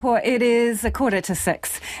Well, it is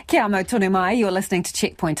 5:45. Kia amo tonu mai. You're listening to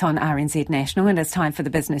Checkpoint on RNZ National, and it's time for the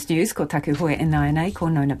business news. Ko taku hoi e nai ko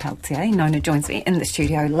Nona Pelletier. Nona joins me in the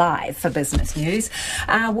studio live for business news.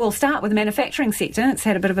 We'll start with the manufacturing sector. It's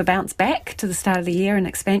had a bit of a bounce back to the start of the year in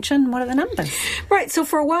expansion. What are the numbers? Right. So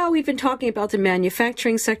for a while, we've been talking about the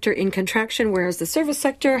manufacturing sector in contraction, whereas the service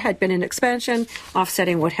sector had been in expansion,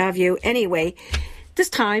 offsetting what have you. Anyway, this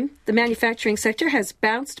time, the manufacturing sector has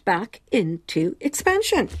bounced back into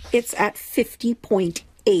expansion. It's at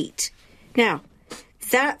 50.8. Now,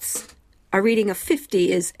 that's a reading of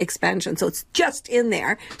 50 is expansion, so it's just in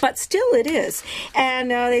there, but still it is.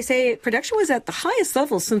 And they say production was at the highest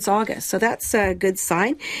level since August, so that's a good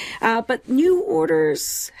sign. But new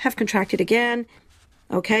orders have contracted again.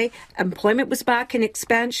 Okay, employment was back in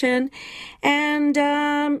expansion, and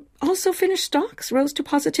also finished stocks rose to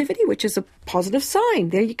positivity, which is a positive sign.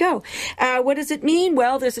 There you go. What does it mean?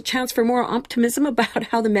 Well, there's a chance for more optimism about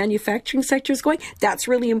how the manufacturing sector is going. That's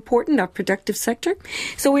really important, our productive sector.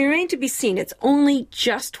 So we remain to be seen. It's only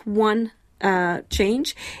just one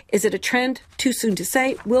change. Is it a trend? Too soon to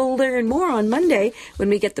say. We'll learn more on Monday when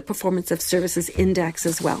we get the Performance of Services Index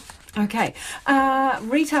as well. Okay.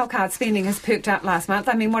 Retail card spending has perked up last month.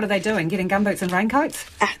 I mean, what are they doing? Getting gumboots and raincoats?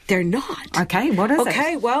 They're not. Okay, what is it?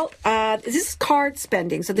 Okay, well, this is card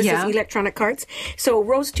spending. So this is electronic cards. So it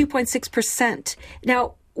rose 2.6%.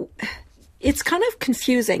 Now, it's kind of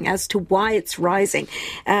confusing as to why it's rising.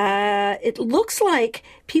 It looks like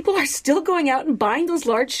people are still going out and buying those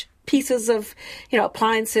large pieces of,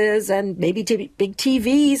 appliances and maybe big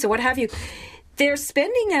TVs or what have you. They're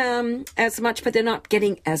spending as much, but they're not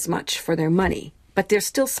getting as much for their money. But they're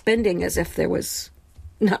still spending as if there was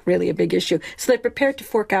not really a big issue. So they're prepared to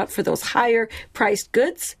fork out for those higher-priced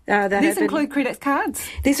goods. These include credit cards?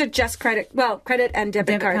 These are just credit and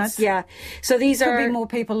debit cards. Yeah. So these Could be more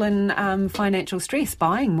people in financial stress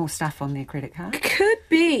buying more stuff on their credit card. Could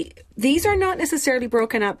be. These are not necessarily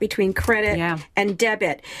broken up between credit and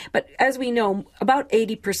debit. But as we know, about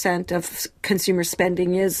 80% of consumer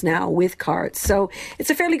spending is now with cards. So it's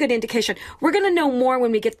a fairly good indication. We're going to know more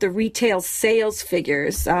when we get the retail sales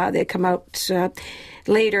figures. They come out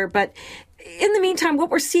later. But in the meantime, what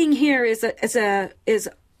we're seeing here is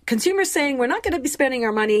consumers saying we're not going to be spending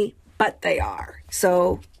our money, but they are.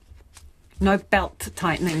 So no belt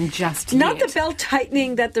tightening just Not yet. the belt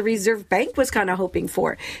tightening that the Reserve Bank was kind of hoping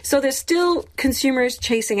for. So there's still consumers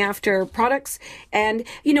chasing after products. And,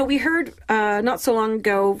 we heard not so long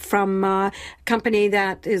ago from a company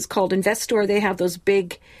that is called Investor. They have those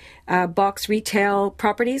big box retail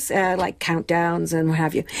properties like Countdowns and what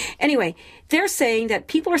have you. Anyway, they're saying that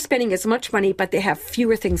people are spending as much money, but they have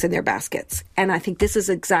fewer things in their baskets. And I think this is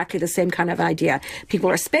exactly the same kind of idea. People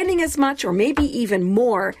are spending as much or maybe even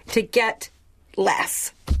more to get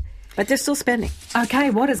less. But they're still spending. Okay,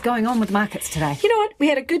 what is going on with markets today? You know what? We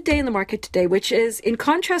had a good day in the market today, which is in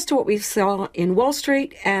contrast to what we saw in Wall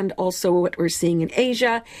Street and also what we're seeing in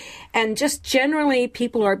Asia. And just generally,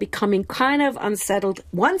 people are becoming kind of unsettled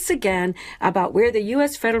once again about where the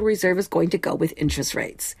U.S. Federal Reserve is going to go with interest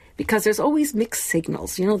rates. Because there's always mixed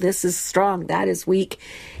signals. This is strong, that is weak.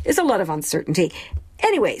 There's a lot of uncertainty.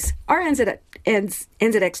 Anyways, our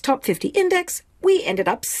NZX Top 50 Index, we ended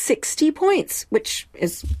up 60 points, which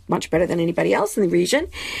is much better than anybody else in the region.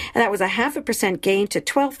 And that was a 0.5% gain to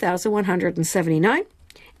 12,179.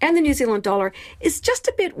 And the New Zealand dollar is just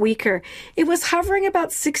a bit weaker. It was hovering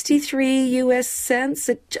about 63 US cents.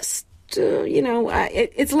 It just,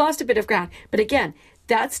 it's lost a bit of ground. But again,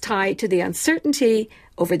 that's tied to the uncertainty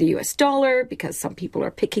over the US dollar because some people are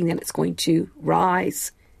picking that it's going to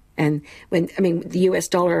rise. And the US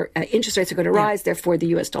dollar interest rates are going to rise, therefore the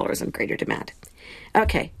US dollar is in greater demand.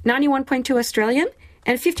 Okay, 91.2 Australian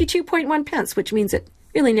and 52.1 pence, which means it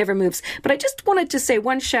really never moves. But I just wanted to say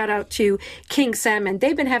one shout out to King Salmon.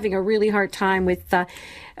 They've been having a really hard time with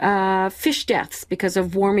fish deaths because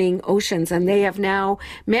of warming oceans, and they have now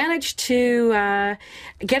managed to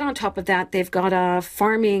get on top of that. They've got a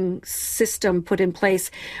farming system put in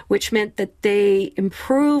place, which meant that they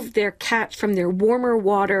improved their catch from their warmer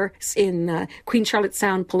water in Queen Charlotte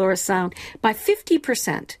Sound, Pelorus Sound by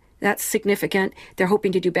 50%. That's significant. They're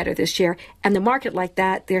hoping to do better this year. And the market like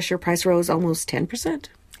that, their share price rose almost 10%.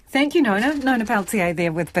 Thank you, Nona. Nona Pelletier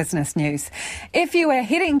there with Business News. If you are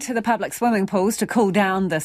heading to the public swimming pools to cool down this